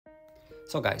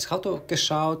So guys, how to cash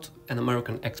out an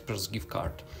American Express gift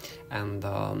card, and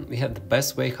we have the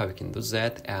best way how we can do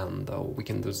that, and we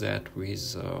can do that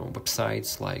with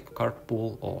websites like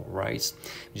Cardpool or Rise.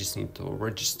 You just need to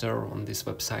register on these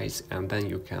websites, and then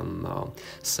you can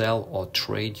sell or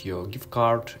trade your gift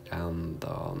card, and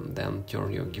then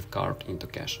turn your gift card into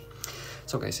cash.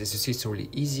 So guys, as you see, it's really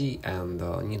easy and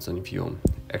needs only a few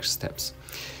extra steps.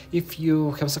 If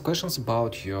you have some questions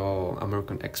about your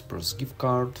American Express gift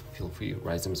card, feel free to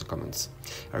write them in the comments.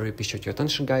 I really appreciate your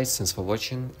attention guys, thanks for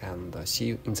watching, and see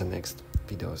you in the next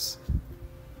videos.